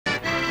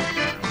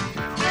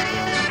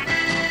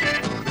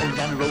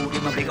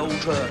big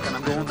old truck, and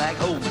I'm going back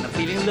home, and I'm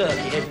feeling lucky.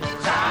 Heading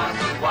south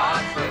to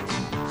Watford,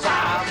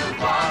 south to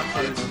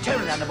Watford.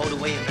 Turning down the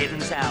motorway and heading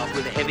south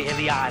with the heavy,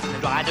 heavy eyes and the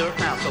dry dirt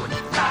mouth. Going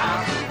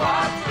south to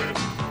Watford,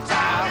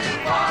 south to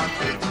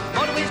Watford.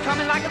 Motorway's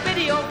coming like a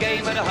video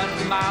game at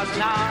 100 miles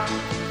an hour.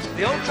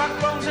 The old truck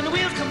groans and the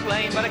wheels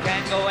complain, but I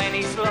can't go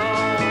any slower.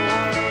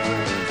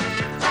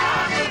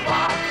 South to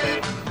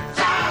Watford,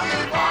 south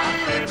to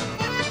Watford.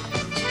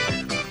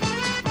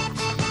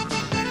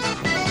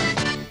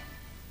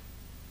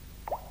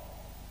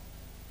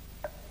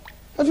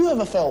 Have you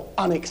ever felt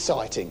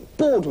unexciting,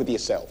 bored with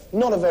yourself,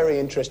 not a very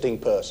interesting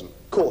person?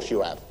 Of course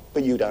you have,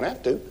 but you don't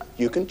have to.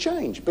 You can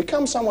change,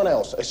 become someone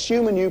else,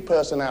 assume a new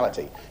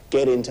personality,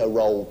 get into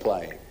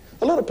role-playing.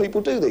 A lot of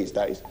people do these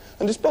days,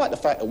 and despite the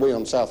fact that we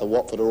on South of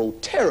Watford are all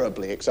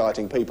terribly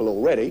exciting people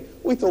already,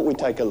 we thought we'd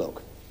take a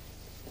look.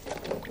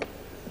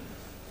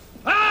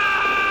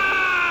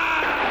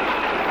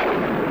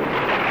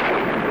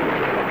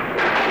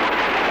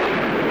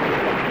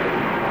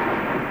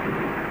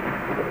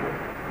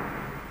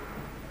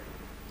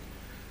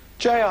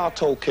 J.R.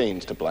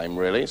 Tolkien's to blame,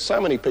 really.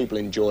 So many people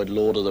enjoyed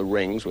Lord of the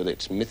Rings with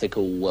its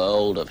mythical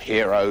world of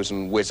heroes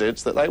and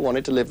wizards that they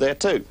wanted to live there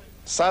too.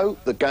 So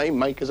the game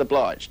makers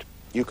obliged.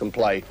 You can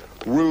play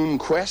Rune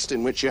Quest,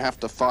 in which you have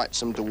to fight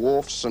some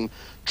dwarfs and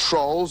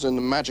trolls in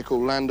the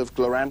magical land of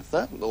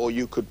Glorantha, or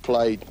you could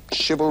play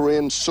Chivalry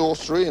and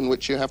Sorcery, in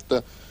which you have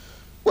to,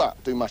 well,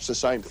 do much the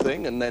same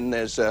thing, and then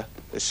there's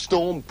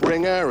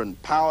Stormbringer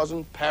and Powers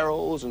and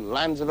Perils and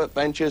Lands of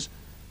Adventures.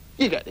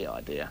 You get the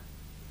idea.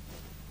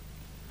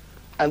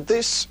 And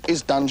this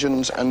is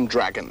Dungeons and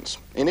Dragons.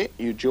 In it,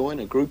 you join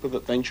a group of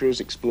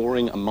adventurers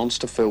exploring a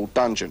monster-filled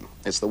dungeon.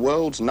 It's the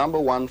world's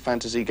 #1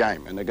 fantasy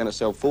game, and they're going to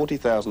sell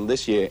 40,000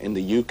 this year in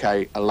the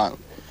UK alone.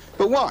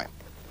 But why?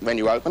 When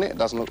you open it, it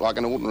doesn't look like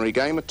an ordinary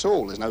game at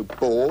all. There's no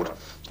board,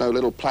 there's no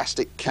little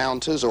plastic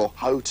counters or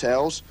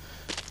hotels,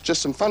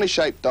 just some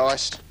funny-shaped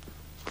dice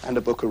and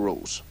a book of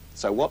rules.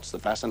 So what's the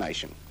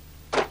fascination?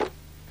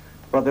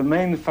 Well, the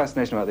main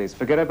fascination about these,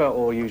 forget about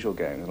all usual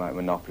games like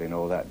Monopoly and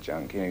all that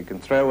junk. You know, you can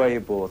throw away your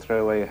board,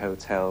 throw away your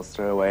hotels,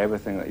 throw away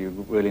everything that you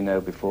really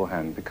know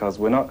beforehand, because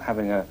we're not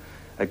having a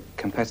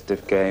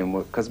competitive game,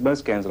 because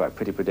most games are like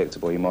pretty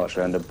predictable. You march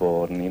around a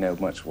board and you know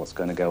much what's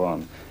going to go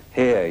on.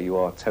 Here, you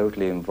are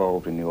totally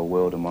involved in your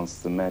world of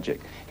monsters and magic.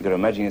 You've got to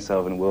imagine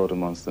yourself in a world of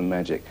monsters and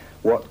magic.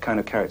 What kind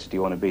of character do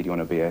you want to be? Do you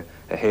want to be a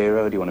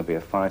hero? Do you want to be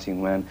a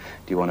fighting man?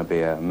 Do you want to be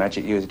a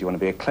magic user? Do you want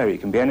to be a cleric? You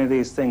can be any of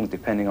these things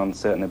depending on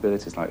certain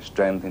abilities like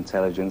strength,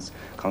 intelligence,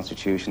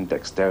 constitution,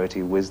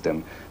 dexterity,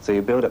 wisdom. So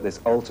you build up this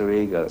alter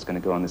ego that's going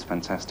to go on this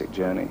fantastic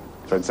journey.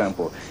 For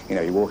example, you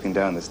know, you're walking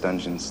down this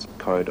dungeon's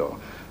corridor.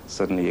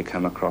 Suddenly you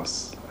come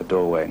across a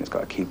doorway and it's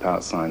got a keep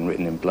out sign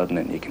written in blood in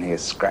it, and you can hear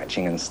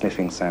scratching and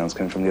sniffing sounds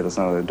coming from the other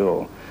side of the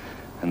door.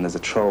 And there's a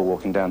troll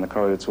walking down the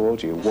corridor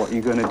towards you. What are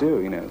you going to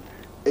do, you know?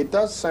 It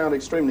does sound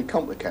extremely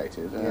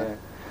complicated. Yeah.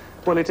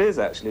 Well, it is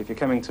actually, if you're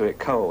coming to it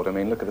cold. I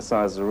mean, look at the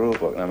size of the rule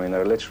book. I mean,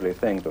 there are literally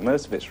things, but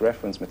most of it's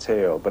reference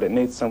material, but it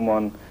needs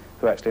someone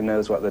who actually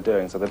knows what they're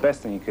doing. So the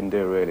best thing you can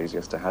do, really, is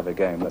just to have a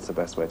game. That's the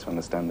best way to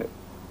understand it.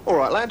 All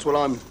right, lads, well,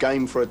 I'm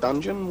game for a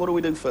dungeon. What do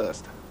we do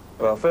first?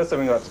 Well, first thing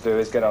we've got to do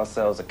is get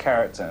ourselves a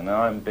character.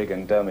 Now, I'm big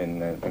and dumb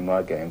in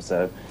my game,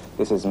 so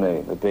this is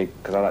me, the big,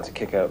 because I like to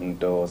kick open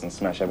doors and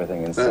smash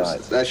everything in sight.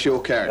 That's your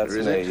character, that's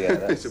is me, it?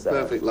 Yeah, it's a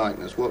perfect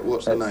likeness.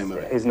 What's the name of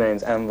it? His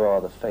name's Anvar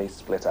the Face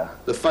Splitter.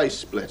 The Face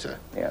Splitter?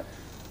 Yeah.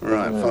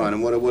 Right, fine.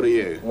 And what are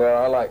you?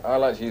 Well, I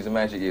like to use a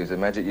magic user.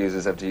 Magic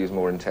users have to use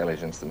more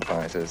intelligence than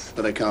fighters.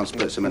 But they can't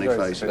split so many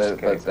faces.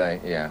 But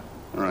they, yeah.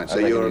 All right, so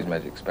they you're can use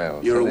magic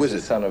spells. You're so a wizard.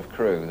 This is Son of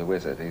Crew, the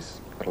wizard.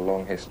 He's got a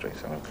long history,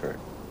 Son of Crew.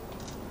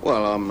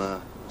 Well,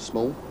 I'm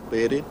small,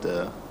 bearded,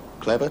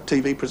 clever,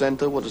 TV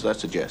presenter. What does that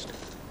suggest?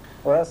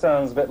 Well, that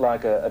sounds a bit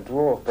like a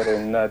dwarf, but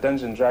in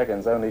Dungeons and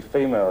Dragons, only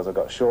females have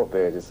got short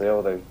beards. You see,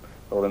 all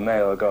the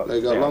male have got,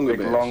 longer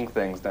big beards. long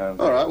things down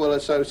there. All right, well,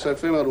 so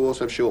female dwarfs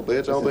have short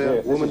beards. I'll be a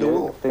woman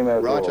dwarf.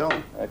 Female right dwarf.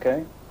 on.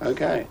 Okay.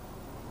 Okay.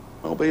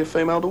 I'll be a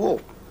female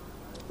dwarf.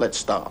 Let's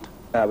start.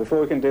 Now,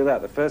 before we can do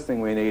that, the first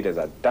thing we need is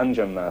a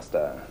dungeon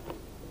master.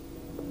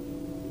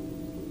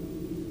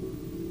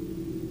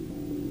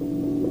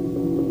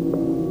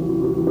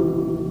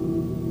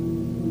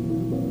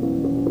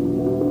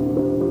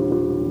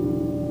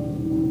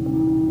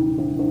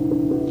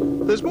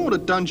 There's more to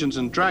Dungeons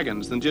and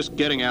Dragons than just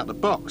getting out the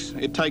box.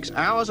 It takes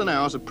hours and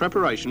hours of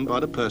preparation by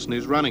the person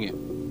who's running it.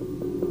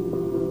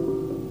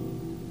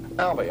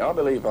 Albie, I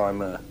believe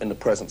I'm in the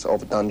presence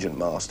of a dungeon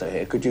master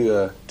here. Could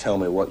you tell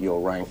me what your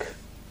rank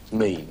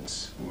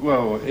means?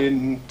 Well,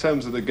 in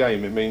terms of the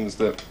game, it means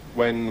that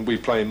when we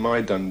play in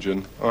my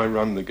dungeon, I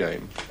run the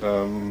game.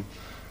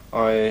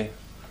 I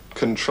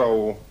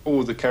control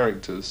all the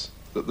characters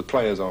that the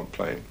players aren't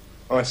playing.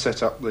 I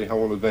set up the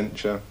whole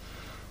adventure.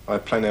 I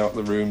plan out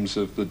the rooms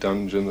of the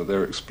dungeon that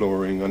they're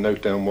exploring. I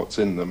note down what's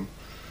in them.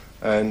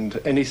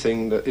 And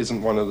anything that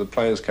isn't one of the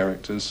players'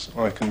 characters,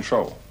 I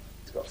control.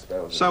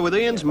 So with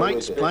Ian's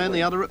mates playing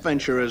the other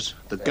adventurers,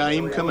 the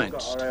game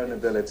commenced. We've got our own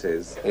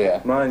abilities.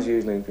 Yeah. Mine's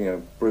usually, you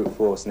know, brute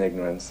force and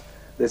ignorance.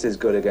 This is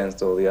good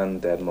against all the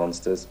undead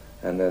monsters,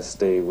 and there's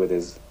Steve with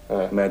his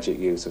magic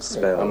use of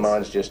spells. And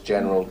mine's just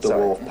general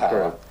dwarf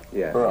power.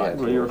 Yeah. Right.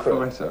 Well, you're a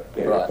fighter.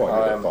 Yeah, Right,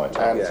 I'm fighter.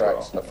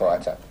 Anthrax the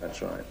fighter.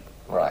 That's right.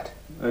 Right.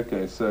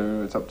 Okay,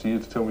 so it's up to you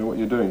to tell me what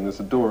you're doing. There's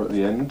a door at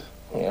the end.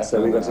 Yeah.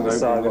 So we've got to Open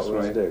decide this what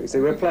we're going way. to do. You see,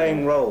 we're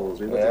playing roles.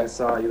 We've got to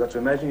decide. You've got to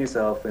imagine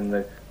yourself in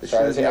the So shoes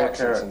there's of your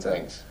accents and character.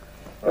 things.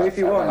 Well, if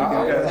you want, you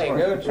can go.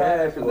 Go and try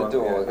and if you open the want,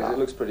 door, yeah. because it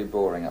looks pretty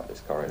boring up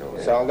this corridor.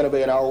 So I'm going to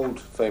be an old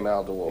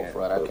female dwarf,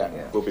 right? Okay.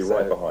 Yeah. We'll be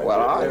right behind Well,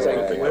 you. I We're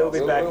think looking we'll up. be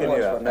backing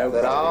you up. No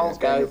Then I'll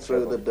problem. go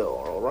through the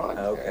door, all right?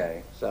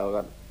 Okay. So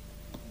I've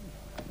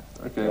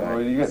Okay,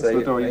 well, you get So to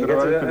the door, you you've get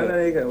got to to the- open no, it.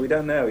 there you go. We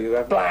don't know. You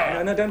have.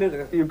 No, don't do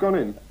that. You've gone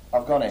in.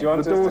 I've gone in. Do you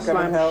want The us door to come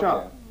and slams help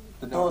shut. you?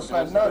 The door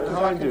slammed. No,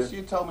 Behind because you.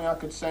 you told me I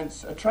could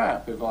sense a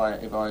trap if I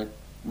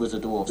was a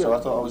dwarf. So I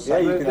thought I was. Yeah,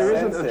 you There- can there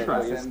sense isn't a it, trap.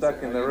 but you're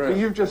stuck in the So room.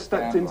 you've just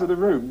stepped into the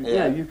room. Yeah.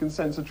 Yeah, you can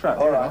sense a trap.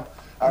 All yeah.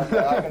 right. Okay,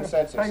 I can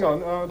sense it. Hang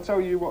on, I'll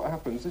tell you what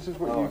happens. This is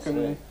what Oh, you I can.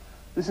 see.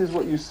 This is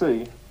what you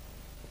see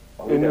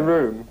We in the don't-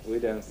 room. We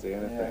don't see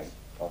anything.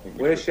 I think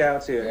We're should-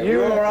 shouting. Yeah, You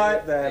we're- all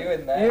right You there?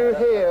 in there? You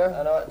hear.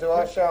 And do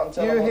I shout and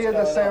tell them You what's hear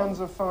the going sounds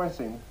on? of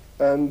fighting,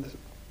 and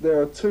there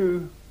are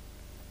two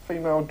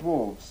female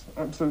dwarves,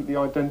 absolutely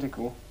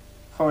identical,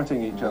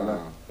 fighting each other.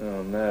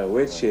 Oh no,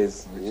 which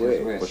is Which is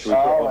which? which? Which we've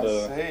got Oh, on I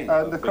the... see.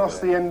 And across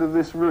the end of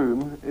this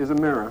room is a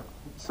mirror.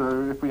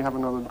 So if we have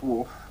another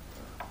dwarf,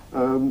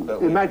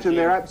 But we imagine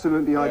they're presume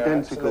absolutely They're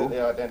identical, Absolutely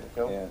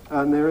identical. Yeah.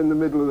 and they're in the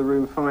middle of the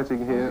room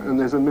fighting here, and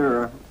there's a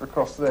mirror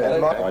across there.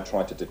 And I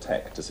try to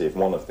detect to see if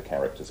one of the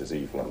characters is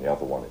evil and the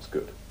other one is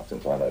good,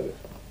 since I know this.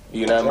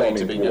 You know me Charming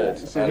to be dwarf.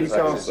 good. So he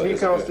Exactly. cast, So he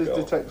it's a cast good his goal.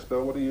 detect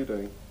spell. What are you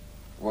doing?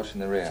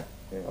 Watching the rear.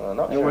 Well,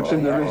 not You're sure.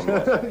 watching the.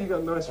 Yeah. You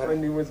got a nice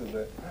friendly wizard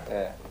there.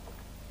 Yeah.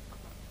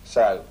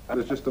 So,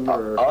 There's just a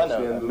mirror I across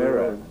know, the end A of the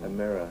mirror. room. A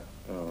mirror.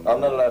 Oh,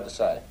 I'm not allowed to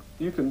say.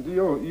 You can.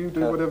 You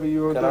do whatever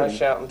you're Can doing. I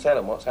shout and tell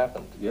them what's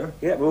happened? Yeah.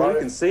 Yeah, well, we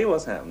can see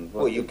what's happened.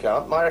 Well, you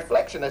can't. My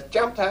reflection has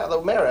jumped out of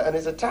the mirror and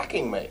is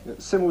attacking me.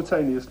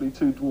 Simultaneously,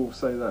 two dwarves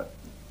say that.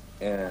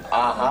 Yeah.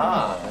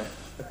 Aha!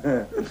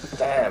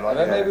 Damn, I And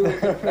then maybe don't we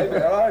could, maybe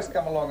I'll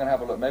come along and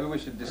have a look. Maybe we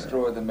should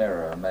destroy the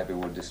mirror, and maybe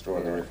we'll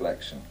destroy the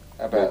reflection.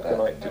 How about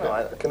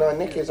that? Can I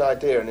nick his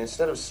idea and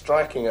instead of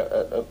striking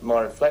at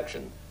my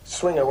reflection,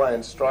 swing away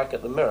and strike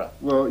at the mirror?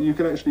 Well, you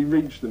can actually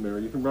reach the mirror.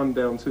 You can run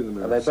down to the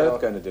mirror. Are they So,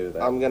 both going to do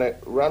that? I'm going to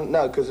run...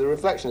 No, because the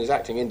reflection is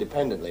acting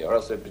independently, or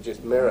else it'd be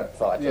just mirror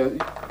fighting.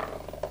 Yeah.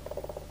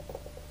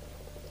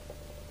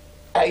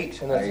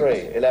 8 and a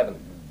 3, 11.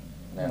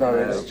 No,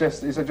 it's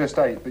just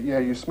 8. But yeah,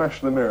 you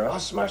smash the mirror, I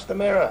smashed the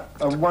mirror.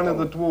 and one of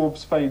the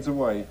dwarves fades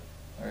away.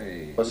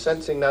 Hey. Well,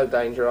 sensing no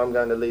danger, I'm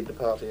going to lead the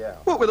party out.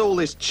 What with all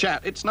this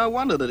chat, it's no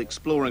wonder that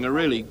exploring a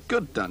really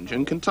good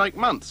dungeon can take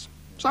months.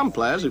 Some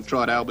players who've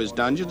tried Albi's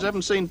dungeons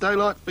haven't seen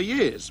daylight for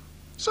years.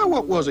 So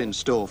what was in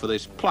store for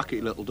this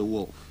plucky little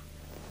dwarf?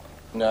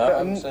 No, I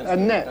haven't sensed A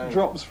any net danger.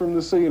 drops from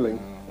the ceiling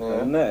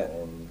A net.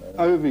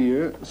 over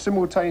you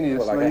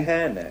simultaneously. What, like a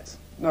hairnet?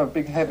 No, a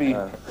big heavy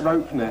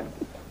rope net.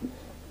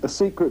 A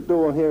secret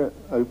door here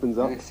opens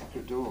up.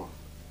 Secret door.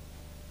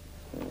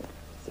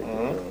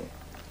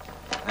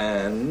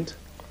 And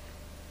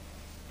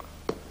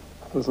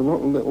There's a lot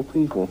of little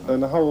people,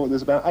 and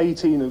there's about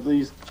 18 of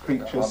these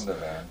creatures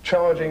Wonderland.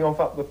 charging off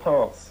up the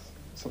path,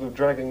 sort of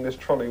dragging this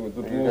trolley with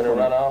the Are you going to dwarf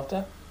run on it.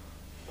 after?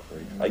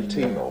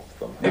 18 of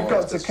them. You've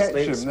got to catch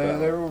sleep them. spell.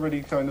 They're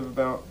already kind of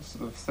about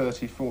sort of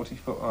 30, 40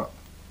 foot up.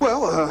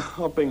 Well,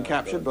 I've been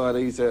captured by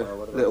these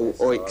little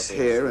oiks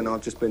here, and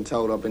I've just been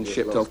told I've been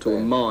shipped off to a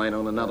mine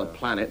on another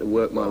planet to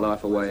work my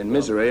life away in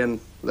misery, and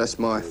unless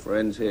my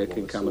friends here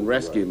can come and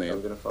rescue me.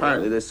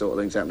 Apparently this sort of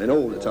thing's happening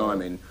all the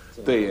time in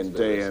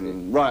D&D,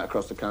 and right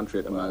across the country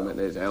at the moment.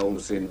 There's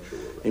elves in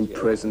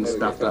prison,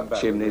 stuffed up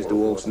chimneys,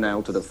 dwarfs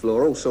nailed to the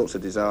floor, all sorts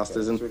of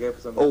disasters, and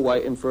all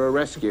waiting for a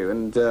rescue.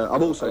 And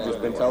I've also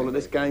just been told that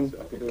this game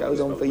goes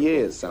on for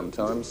years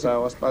sometimes,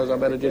 so I suppose I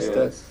better just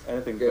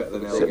anything's better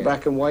than sit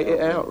back and wait it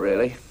out,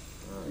 really.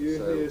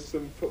 You hear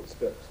some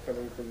footsteps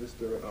coming from this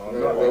direction.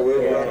 Well,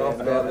 we'll run off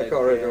down the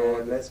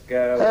corridor. Let's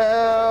go.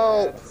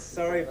 Help!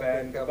 Sorry,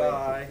 Ben.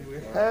 Goodbye.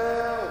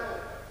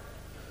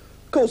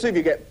 Of course, if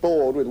you get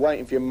bored with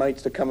waiting for your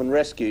mates to come and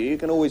rescue you, you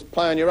can always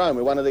play on your own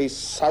with one of these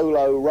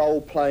solo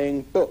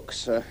role-playing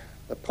books.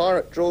 The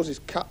pirate draws his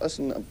cutlass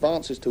and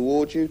advances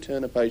towards you.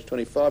 Turn to page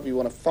 25 if you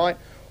want to fight,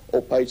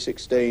 or page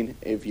 16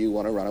 if you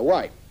want to run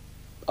away.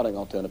 I think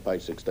I'll turn to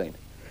page 16.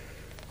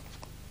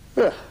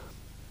 Yeah.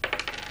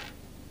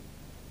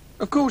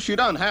 Of course, you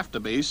don't have to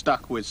be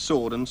stuck with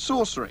sword and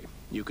sorcery.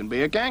 You can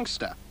be a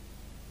gangster,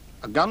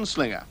 a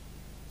gunslinger,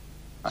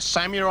 a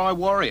samurai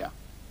warrior,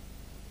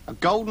 a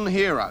golden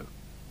hero,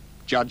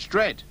 Judge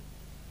Dredd,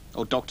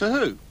 or Doctor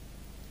Who,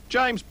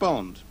 James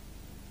Bond,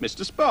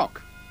 Mr.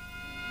 Spock,